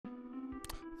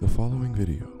The following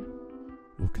video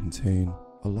will contain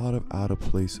a lot of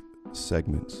out-of-place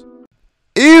segments.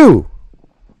 Ew!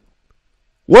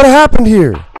 What happened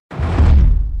here?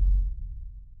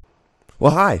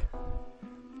 Well, hi.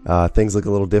 Things look a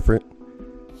little different.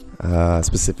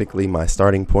 Specifically, my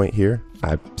starting point here.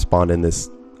 I spawned in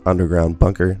this underground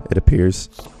bunker, it appears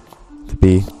to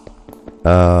be.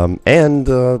 Yeah,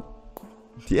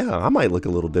 I might look a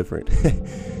little different.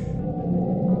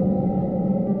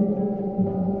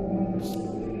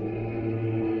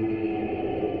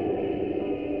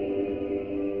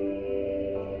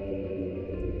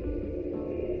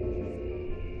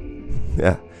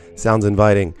 Yeah, sounds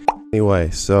inviting. Anyway,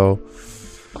 so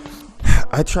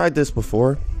I tried this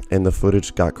before and the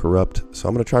footage got corrupt, so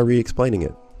I'm gonna try re-explaining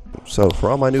it. So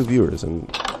for all my new viewers and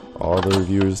all the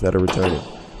viewers that are returning,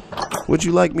 would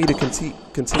you like me to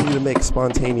continue to make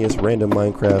spontaneous random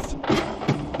Minecraft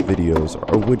videos,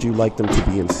 or would you like them to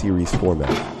be in series format?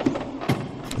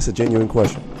 It's a genuine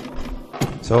question.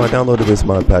 So I downloaded this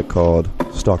mod pack called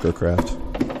Stalkercraft,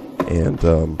 and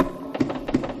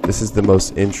this is the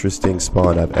most interesting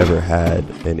spawn I've ever had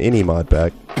in any mod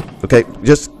pack. Okay,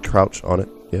 just crouch on it.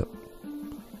 Yep.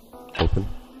 Open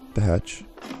the hatch.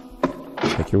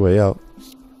 Make your way out.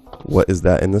 What is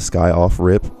that in the sky off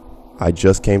rip? I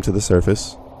just came to the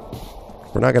surface.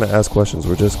 We're not gonna ask questions.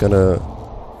 We're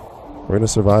gonna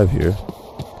survive here.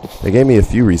 They gave me a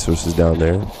few resources down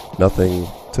there. Nothing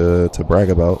to brag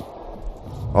about.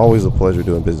 Always a pleasure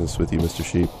doing business with you, Mr.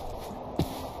 Sheep.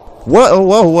 What? Oh,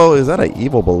 whoa, is that an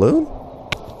evil balloon?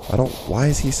 Why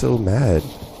is he so mad?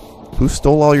 Who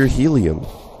stole all your helium?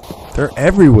 They're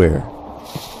everywhere.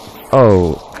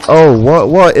 Oh,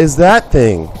 what is that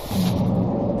thing?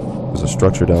 There's a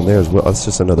structure down there as well. It's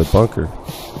just another bunker.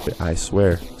 I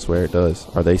swear it does.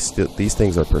 Are they still? These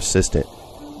things are persistent.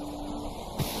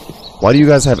 Why do you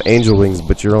guys have angel wings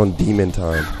but you're on demon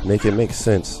time? Make it make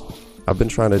sense. I've been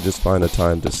trying to just find a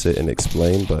time to sit and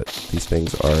explain, but these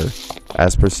things are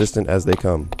as persistent as they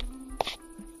come.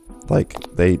 Like,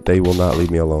 they will not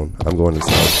leave me alone. I'm going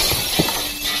inside.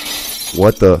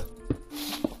 What the?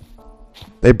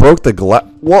 They broke the glass.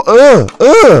 What?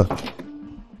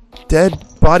 Dead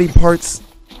body parts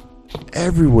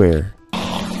everywhere.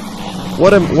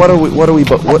 What are we?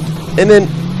 But what? And then,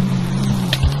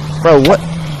 bro, what?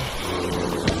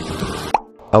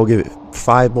 I'll give it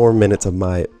 5 more minutes of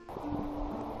my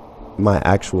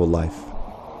actual life.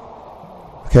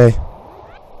 Okay,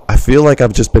 I feel like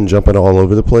I've just been jumping all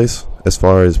over the place as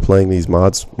far as playing these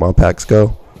mod packs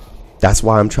go. That's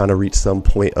why I'm trying to reach some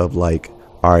point of like,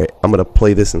 all right, I'm gonna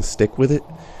play this and stick with it.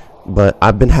 But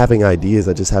I've been having ideas,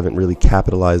 I just haven't really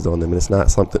capitalized on them, and it's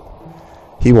not something.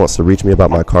 He wants to reach me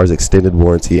about my car's extended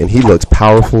warranty, and he looks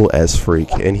powerful as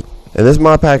freak. And this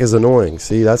mod pack is annoying.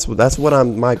 See, that's what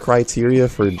my criteria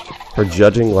for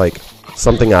judging like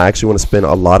something I actually want to spend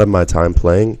a lot of my time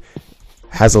playing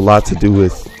has a lot to do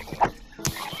with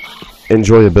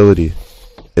enjoyability.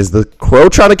 Is the crow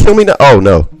trying to kill me now? Oh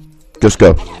no, just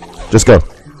go,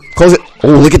 close it. Oh,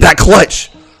 look at that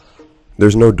clutch.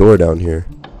 There's no door down here.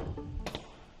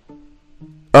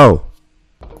 Oh,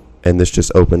 and this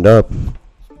just opened up,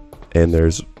 and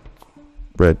there's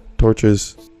red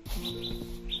torches.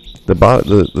 The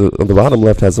bottom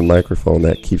left has a microphone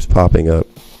that keeps popping up,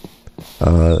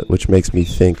 which makes me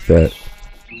think that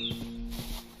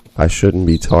I shouldn't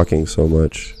be talking so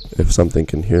much if something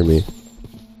can hear me.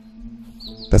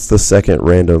 That's the second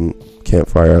random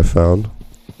campfire I've found.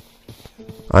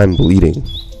 I'm bleeding.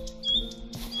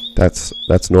 That's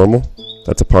normal.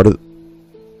 That's a part of.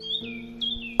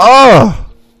 Oh!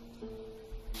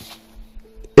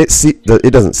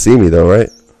 It doesn't see me though, right?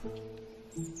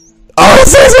 Oh, it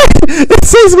sees me! It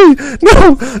sees me!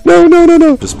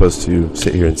 No! Just supposed to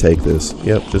sit here and take this.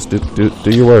 Yep, just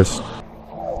do your worst.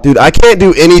 Dude, I can't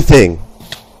do anything.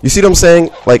 You see what I'm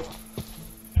saying? Like,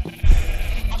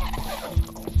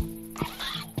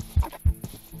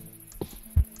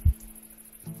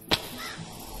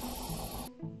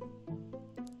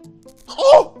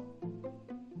 oh!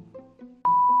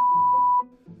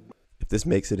 If this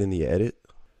makes it in the edit,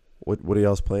 what are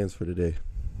y'all's plans for today?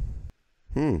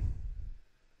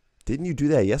 Didn't you do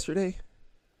that yesterday?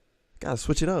 Gotta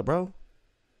switch it up, bro.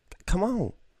 Come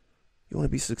on. You want to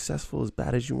be successful as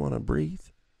bad as you want to breathe?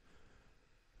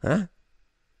 Huh?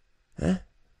 You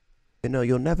know,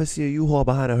 you'll never see a U-Haul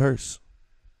behind a hearse.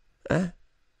 Huh?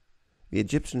 The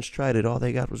Egyptians tried it. All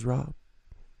they got was robbed.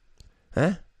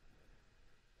 Huh?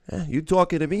 You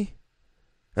talking to me?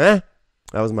 Huh?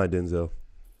 That was my Denzel.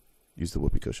 Use the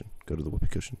whoopee cushion. Go to the whoopee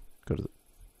cushion. Go to the...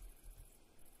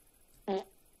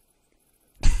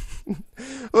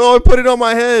 Oh, I put it on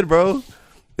my head, bro.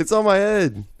 It's on my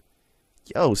head.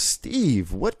 Yo,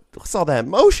 Steve, what's all that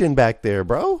motion back there,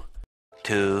 bro?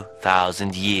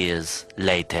 2,000 years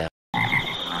later.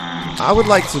 I would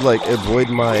like to avoid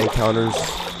my encounters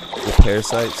with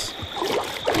parasites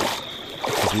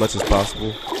as much as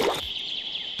possible.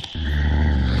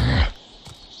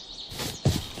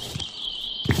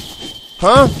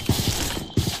 Huh?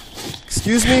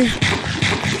 Excuse me?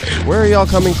 Where are y'all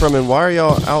coming from and why are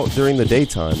y'all out during the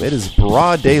daytime? It is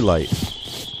broad daylight.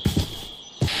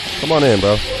 Come on in,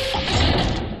 bro.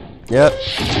 Yep.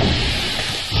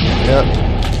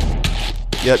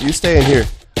 Yep, you stay in here.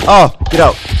 Oh, get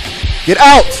out. Get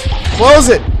out! Close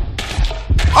it!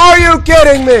 Are you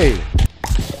kidding me?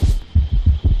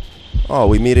 Oh,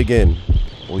 we meet again.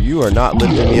 Well, you are not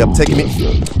lifting me up, taking me...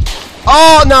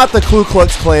 Oh, not the Ku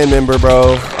Klux Klan member,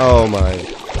 bro. Oh, my.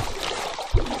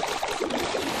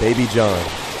 Baby John.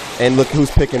 And look who's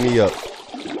picking me up.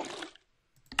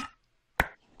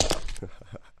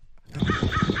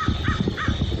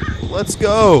 Let's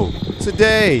go.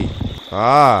 Today.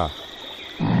 Ah.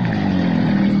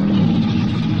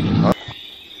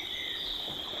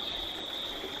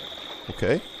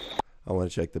 Okay. I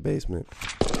want to check the basement.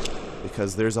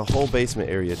 Because there's a whole basement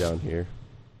area down here.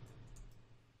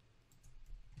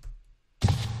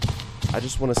 I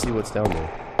just want to see what's down there.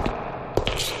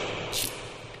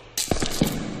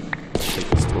 Take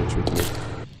this torch with me.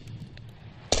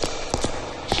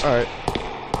 Alright.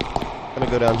 I'm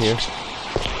gonna go down here.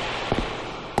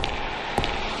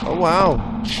 Oh, wow.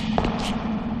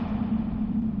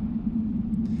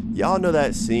 Y'all know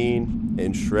that scene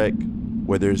in Shrek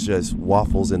where there's just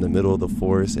waffles in the middle of the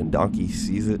forest and Donkey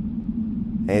sees it?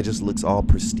 And it just looks all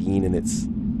pristine and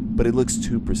but it looks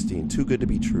too pristine, too good to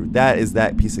be true. That is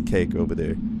that piece of cake over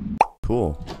there.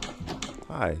 Cool.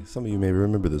 Hi, some of you may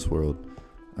remember this world.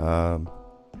 Man,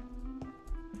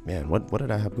 what did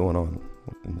I have going on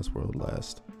in this world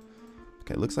last?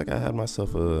 Okay, looks like I had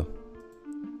myself a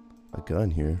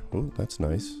gun here. Oh, that's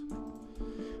nice.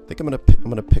 I think I'm gonna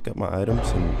pick up my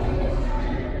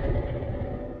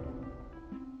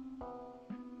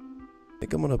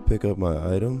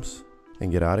items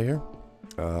and get out of here.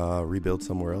 Rebuild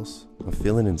somewhere else. I'm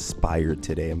feeling inspired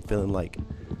today. I'm feeling like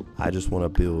I just want to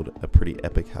build a pretty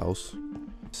epic house,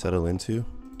 settle into.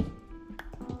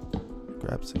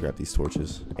 Grab these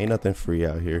torches. Ain't nothing free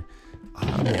out here.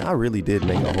 I mean, I really did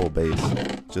make a whole base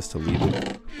just to leave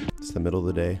it. It's the middle of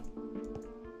the day.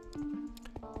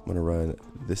 I'm gonna run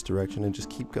this direction and just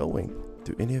keep going.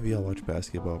 Do any of y'all watch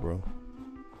basketball, bro?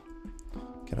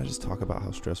 Can I just talk about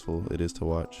how stressful it is to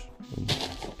watch?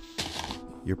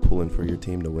 You're pulling for your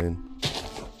team to win,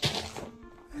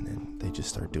 and then they just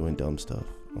start doing dumb stuff.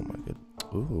 Oh my god.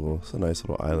 Ooh, it's a nice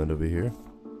little island over here.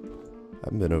 I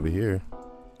haven't been over here.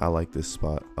 I like this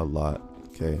spot a lot.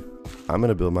 Okay, I'm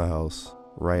gonna build my house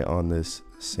right on this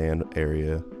sand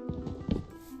area.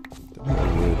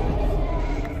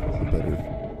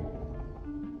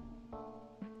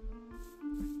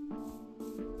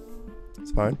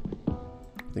 It's fine.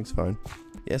 Everything's fine.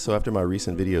 Yeah, so after my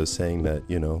recent videos saying that,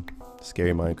 you know,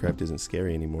 scary Minecraft isn't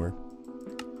scary anymore,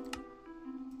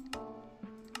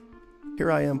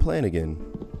 here I am playing again.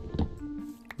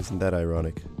 Isn't that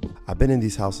ironic? I've been in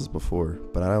these houses before,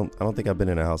 but I don't think I've been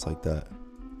in a house like that.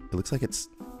 It looks like it's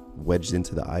wedged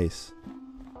into the ice.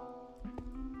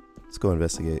 Let's go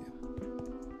investigate.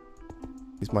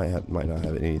 These might not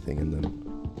have anything in them.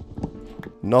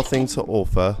 Nothing to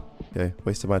offer. Okay,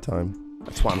 wasted my time.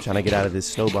 That's why I'm trying to get out of this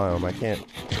snow biome. I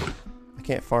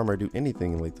can't farm or do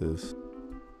anything like this.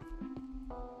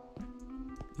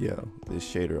 Yeah, this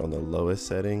shader on the lowest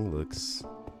setting looks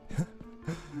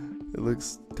it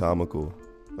looks comical.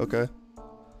 Okay.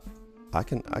 I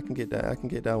can get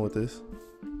down with this.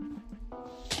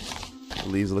 The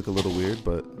leaves look a little weird,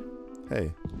 but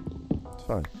hey, it's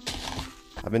fine.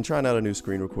 I've been trying out a new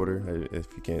screen recorder, if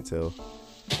you can't tell.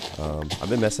 I've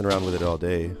been messing around with it all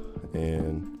day,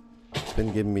 and it's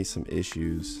been giving me some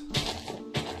issues.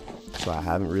 So I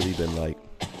haven't really been like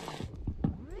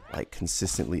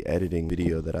consistently editing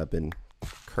video that I'm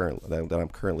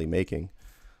currently making.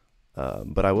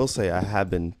 But I will say I have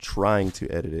been trying to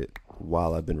edit it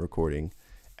while I've been recording,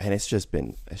 and it's just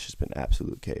been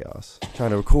absolute chaos.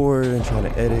 Trying to record and trying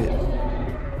to edit.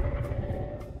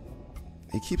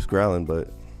 He keeps growling,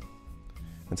 but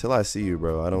until I see you,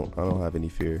 bro, I don't have any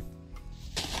fear.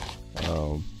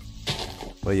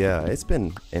 But yeah, it's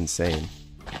been insane.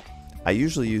 I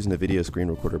usually use a video screen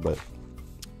recorder, but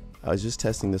I was just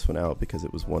testing this one out because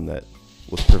it was one that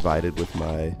was provided with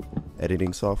my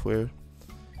editing software.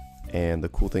 And the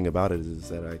cool thing about it is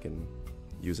that I can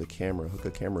use a camera, hook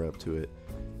a camera up to it,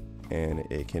 and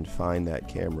it can find that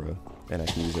camera, and I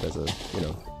can use it as a, you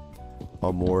know,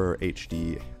 a more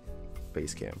HD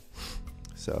face cam.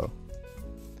 So,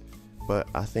 but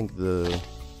I think the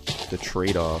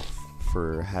trade-off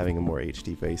for having a more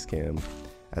HD face cam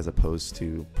as opposed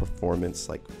to performance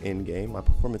like in game, my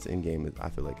performance in game I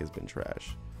feel like has been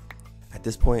trash. At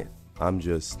this point, I'm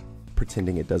just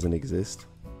pretending it doesn't exist,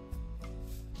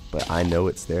 but I know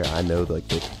it's there. I know like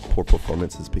the poor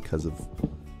performance is because of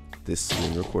this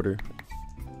screen recorder,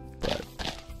 but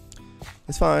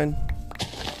it's fine.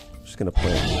 I'm just gonna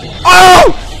play.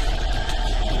 Oh!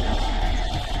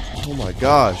 Oh my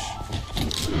gosh.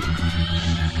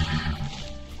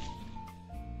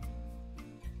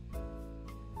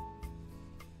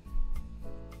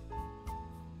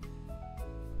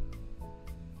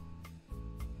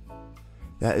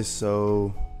 That is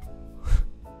so...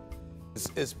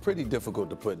 It's pretty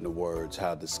difficult to put into words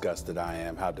how disgusted I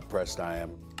am, how depressed I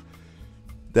am.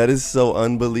 That is so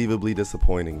unbelievably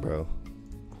disappointing, bro.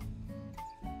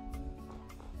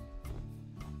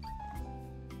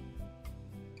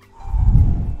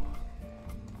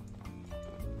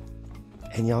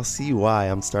 And y'all see why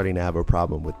I'm starting to have a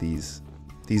problem with these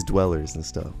dwellers and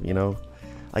stuff, you know?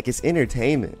 Like, it's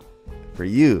entertainment for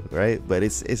you, right? But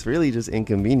it's really just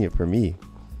inconvenient for me.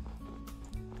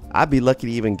 I'd be lucky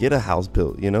to even get a house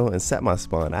built, you know, and set my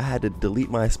spawn. I had to delete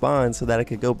my spawn so that I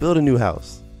could go build a new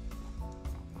house.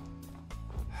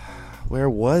 Where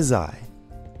was I?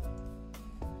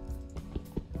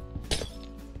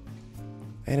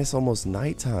 And it's almost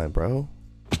nighttime, bro.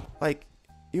 Like,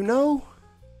 you know?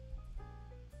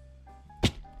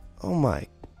 Oh my.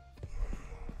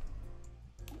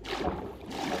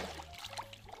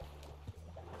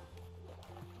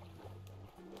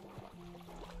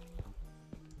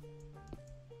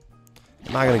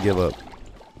 I'm not gonna give up.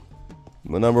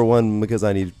 Well, number one, because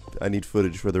I need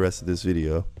footage for the rest of this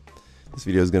video. This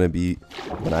video is gonna be,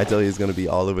 when I tell you it's gonna be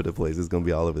all over the place, it's gonna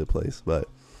be all over the place. But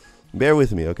bear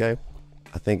with me, okay?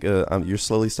 I think you're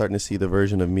slowly starting to see the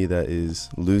version of me that is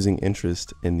losing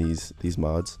interest in these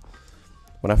mods.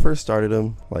 When I first started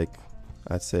them, like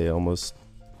I'd say almost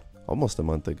a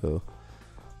month ago,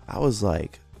 I was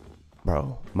like,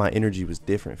 bro, my energy was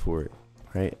different for it,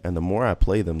 right? And the more I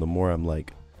play them, the more I'm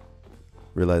like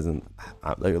realizing,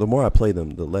 like, the more I play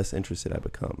them, the less interested I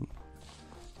become.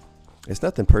 It's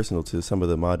nothing personal to some of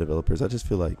the mod developers. I just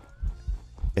feel like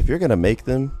if you're gonna make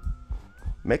them,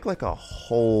 make like a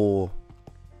whole,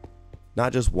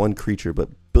 not just one creature, but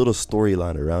build a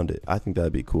storyline around it. I think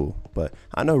that'd be cool. But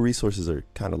I know resources are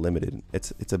kind of limited.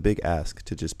 It's a big ask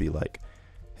to just be like,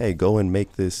 hey, go and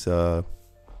make this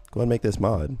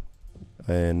mod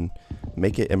and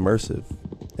make it immersive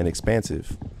and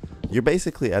expansive. You're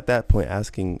basically at that point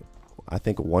asking, I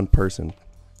think, one person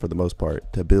for the most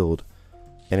part to build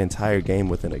an entire game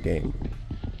within a game.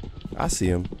 I see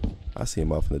him off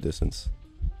in the distance.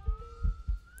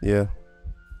 Yeah.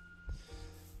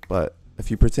 But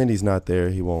if you pretend he's not there,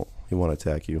 he won't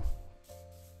attack you.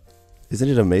 Isn't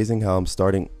it amazing how I'm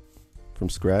starting from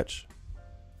scratch?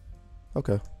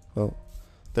 Okay. Well,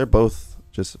 they're both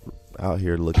just out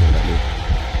here looking at me.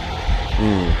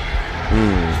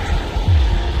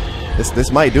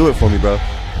 This might do it for me, bro.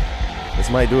 This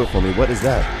might do it for me. What is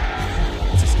that?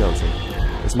 It's a skeleton.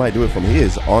 This might do it for me. He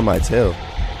is on my tail,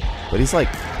 but he's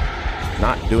like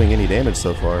not doing any damage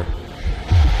so far.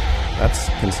 That's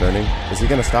concerning. Is he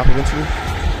gonna stop eventually?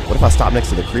 What if I stop next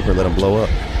to the creeper and let him blow up?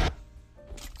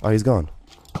 Oh, he's gone.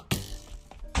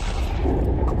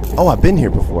 Oh, I've been here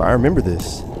before. I remember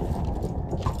this.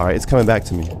 Alright, it's coming back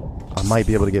to me. I might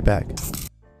be able to get back.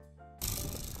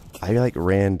 I like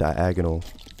ran diagonal.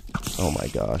 Oh my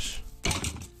gosh.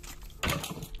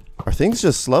 Are things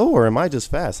just slow or am I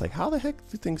just fast? Like, how the heck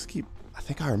do things keep... I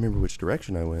think I remember which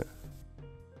direction I went.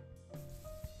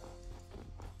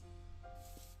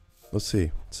 Let's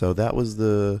see. So that was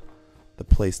the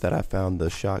place that I found the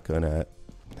shotgun at.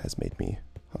 Has made me...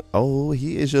 Oh,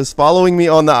 he is just following me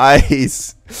on the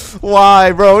ice.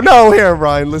 Why, bro? No, here,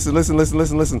 Brian. Listen.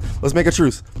 Let's make a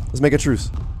truce.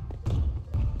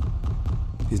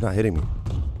 He's not hitting me.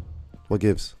 What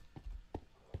gives?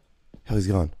 Hell, he's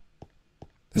gone.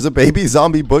 There's a baby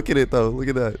zombie booking it, though. Look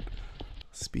at that.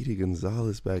 Speedy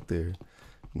Gonzalez back there.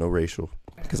 No racial.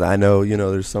 Because I know, you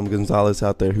know, there's some Gonzalez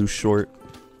out there who's short.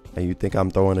 And you think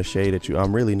I'm throwing a shade at you.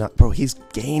 I'm really not. Bro, he's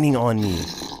gaining on me.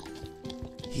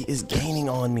 He is gaining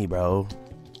on me, bro.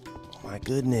 Oh my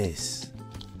goodness.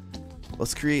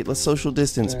 Let's social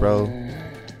distance, bro.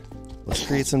 Let's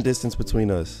create some distance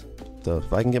between us. So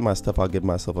if I can get my stuff, I'll give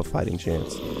myself a fighting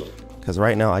chance. Because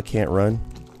right now I can't run.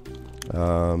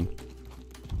 Oh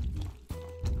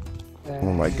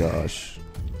my gosh.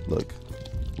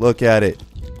 Look at it.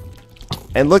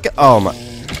 And look at, oh my.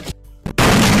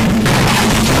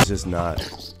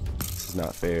 is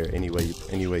not fair any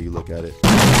way you look at it.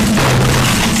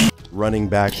 Running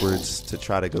backwards to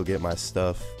try to go get my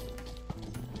stuff.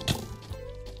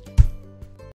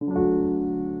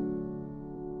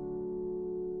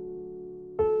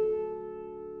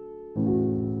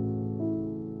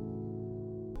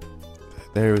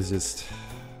 There was just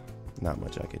not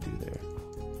much I could do there.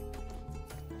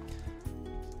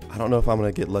 I don't know if I'm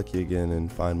gonna get lucky again and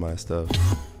find my stuff.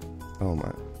 Oh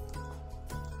my.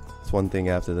 It's one thing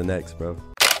after the next, bro.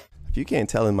 If you can't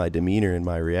tell in my demeanor and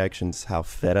my reactions how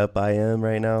fed up I am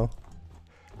right now,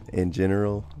 in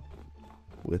general,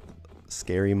 with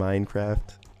scary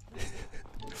Minecraft,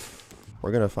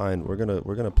 we're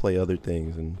gonna play other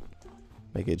things and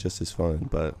make it just as fun,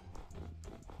 but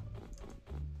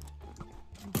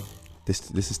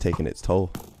this is taking its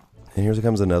toll. And here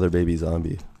comes another baby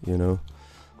zombie, you know?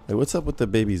 Like, what's up with the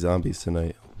baby zombies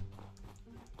tonight?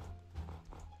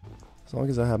 As long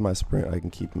as I have my sprint, I can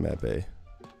keep them at bay.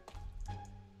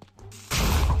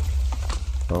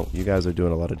 Oh, you guys are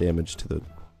doing a lot of damage to the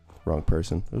wrong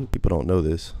person. Ooh, people don't know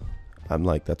this. I'm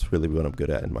like, that's really what I'm good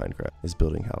at in Minecraft, is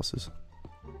building houses.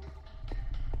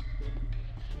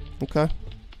 Okay.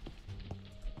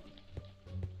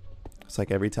 It's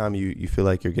like every time you feel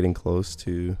like you're getting close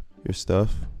to your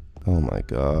stuff. Oh my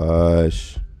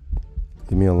gosh.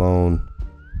 Leave me alone.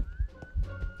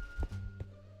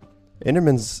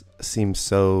 Endermans seem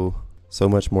so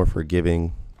much more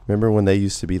forgiving. Remember when they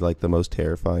used to be like the most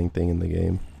terrifying thing in the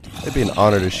game? It'd be an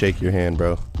honor to shake your hand,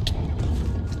 bro.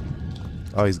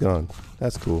 Oh, he's gone.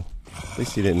 That's cool. At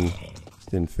least he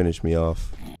didn't finish me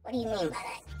off. What do you mean by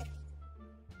that?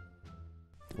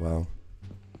 Wow.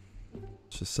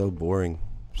 It's just so boring.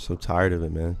 I'm so tired of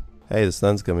it, man. Hey, the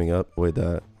sun's coming up. Avoid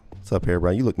that. What's up,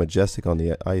 Hairbrine? You look majestic on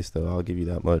the ice, though. I'll give you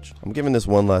that much. I'm giving this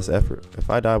one last effort. If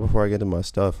I die before I get to my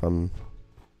stuff, I'm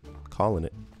calling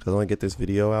it. Because I want to get this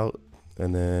video out,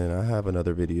 and then I have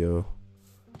another video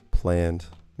planned.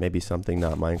 Maybe something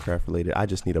not Minecraft related. I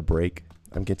just need a break.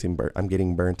 I'm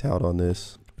getting burnt out on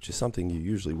this, which is something you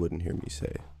usually wouldn't hear me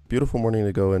say. Beautiful morning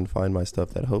to go and find my stuff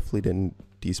that hopefully didn't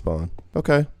despawn.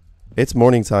 Okay. It's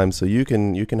morning time, so you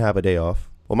can have a day off.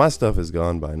 Well, my stuff is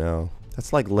gone by now.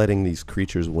 That's like letting these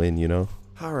creatures win, you know?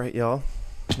 Alright, y'all.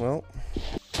 Well,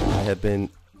 I have been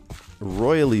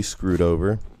royally screwed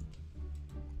over.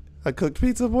 I cooked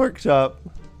pizza pork chop.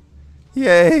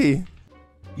 Yay!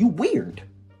 You weird,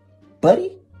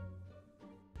 buddy.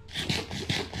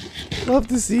 Love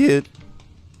to see it.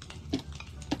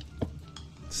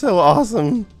 So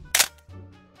awesome.